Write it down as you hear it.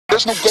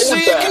there's no going So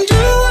you back. can do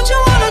what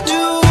you wanna do.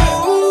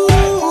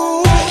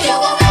 You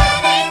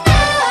already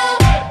know.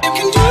 You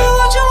can do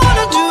what you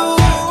wanna do.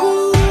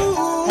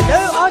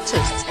 Hello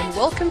artists, and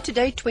welcome to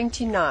day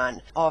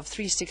 29 of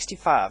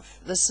 365.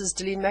 This is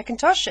Dalene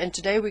McIntosh, and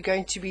today we're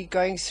going to be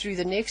going through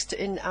the next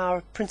in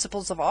our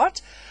principles of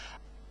art.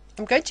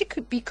 I'm going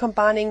to be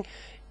combining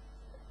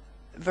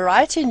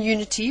variety and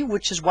unity,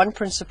 which is one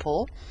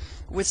principle,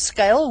 with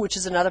scale, which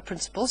is another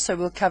principle. So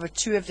we'll cover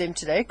two of them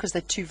today because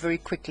they're two very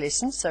quick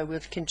lessons, so we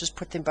can just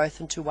put them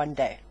both into one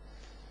day.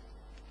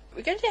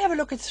 We're going to have a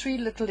look at three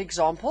little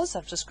examples.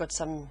 I've just got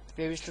some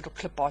various little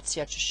clip arts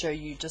here to show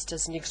you just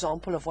as an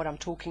example of what I'm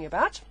talking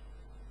about.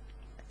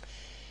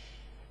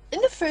 In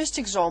the first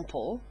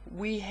example,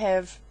 we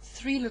have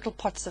three little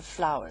pots of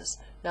flowers.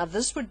 Now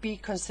this would be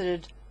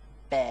considered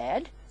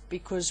bad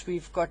because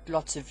we've got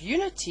lots of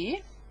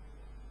unity,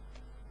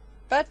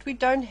 but we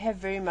don't have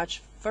very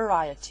much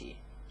variety.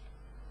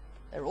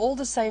 They're all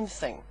the same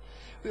thing.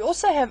 We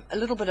also have a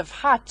little bit of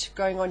height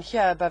going on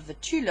here above the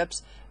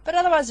tulips, but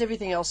otherwise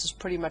everything else is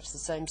pretty much the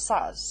same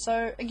size.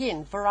 So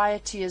again,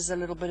 variety is a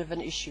little bit of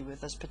an issue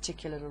with this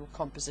particular little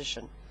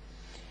composition.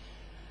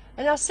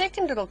 In our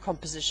second little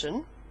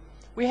composition,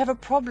 we have a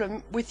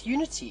problem with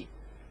unity.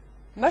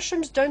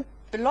 Mushrooms don't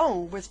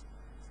belong with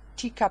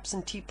teacups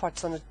and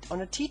teapots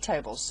on a tea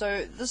table,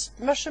 so this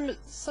mushroom is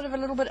sort of a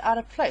little bit out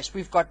of place.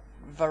 We've got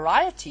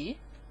variety,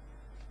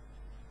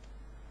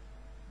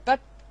 but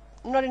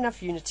not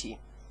enough unity.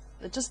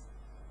 It just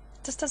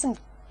doesn't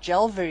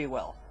gel very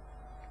well.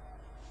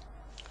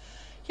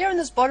 Here in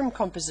this bottom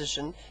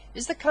composition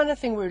is the kind of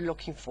thing we're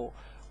looking for.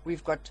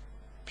 We've got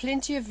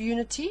plenty of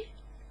unity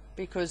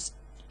because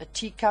a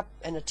teacup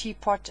and a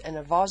teapot and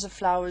a vase of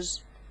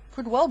flowers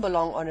could well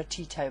belong on a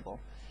tea table.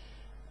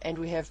 And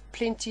we have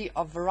plenty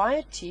of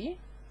variety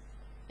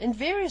in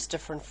various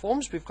different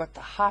forms. We've got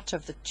the height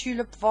of the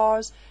tulip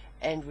vase,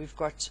 and we've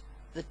got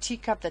the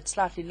teacup that's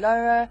slightly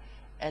lower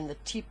and the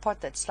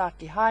teapot that's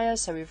slightly higher,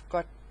 so we've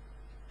got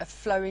a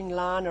flowing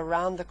line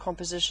around the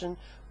composition.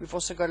 We've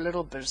also got a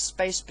little bit of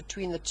space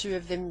between the two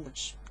of them,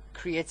 which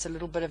creates a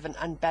little bit of an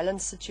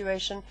unbalanced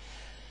situation.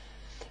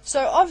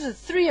 So of the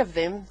three of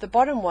them, the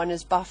bottom one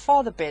is by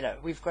far the better.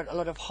 We've got a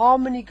lot of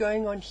harmony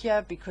going on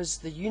here because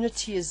the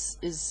unity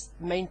is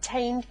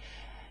maintained,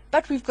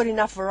 but we've got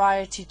enough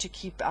variety to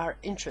keep our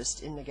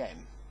interest in the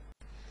game.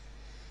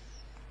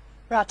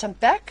 Right, I'm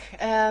back.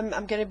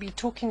 I'm going to be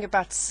talking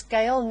about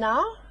scale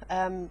now.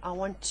 I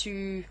want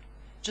to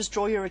just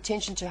draw your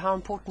attention to how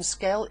important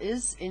scale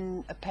is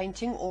in a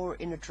painting or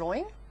in a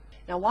drawing.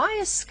 Now, why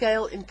is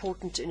scale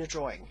important in a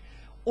drawing?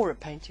 Or a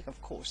painting,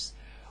 of course.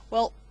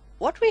 Well,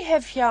 what we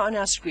have here on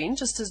our screen,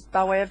 just as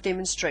by way of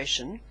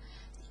demonstration,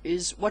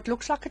 is what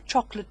looks like a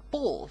chocolate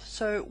ball.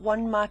 So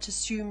one might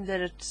assume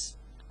that it's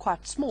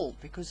quite small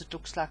because it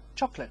looks like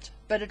chocolate.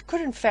 But it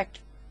could in fact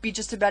be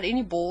just about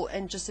any ball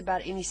and just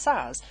about any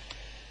size.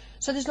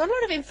 So there's not a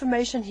lot of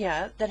information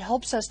here that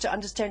helps us to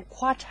understand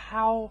quite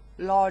how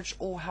large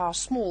or how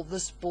small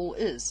this ball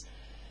is.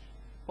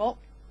 Well,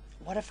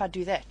 what if I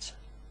do that?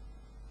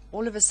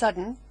 All of a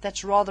sudden,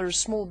 that's rather a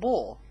small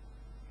ball.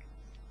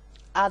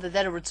 Either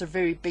that or it's a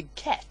very big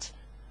cat.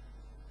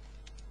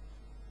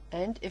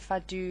 And if I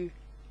do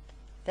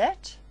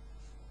that,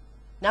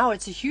 now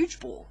it's a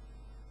huge ball.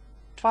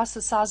 Twice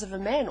the size of a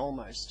man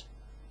almost.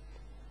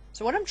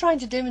 So what I'm trying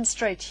to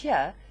demonstrate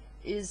here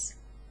is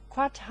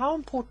quite how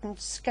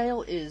important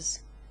scale is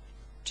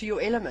to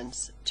your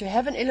elements. To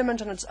have an element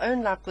on its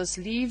own like this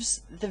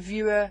leaves the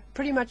viewer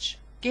pretty much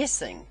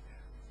guessing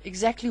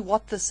exactly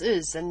what this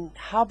is and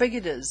how big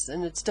it is,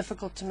 and it's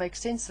difficult to make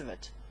sense of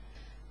it.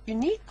 You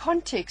need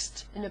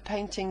context in a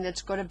painting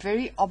that's got a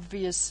very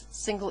obvious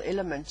single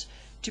element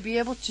to be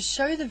able to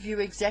show the viewer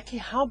exactly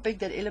how big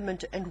that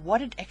element and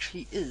what it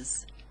actually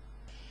is.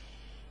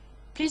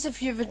 Please,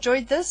 if you've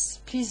enjoyed this,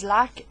 please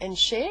like and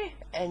share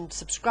and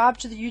subscribe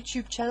to the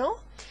YouTube channel.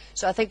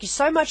 So I thank you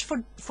so much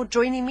for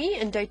joining me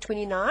in day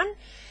 29,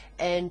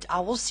 and I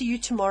will see you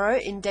tomorrow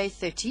in day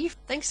 30.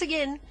 Thanks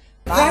again.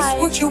 Bye.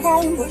 That's what you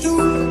want to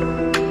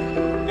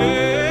do.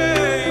 Yeah.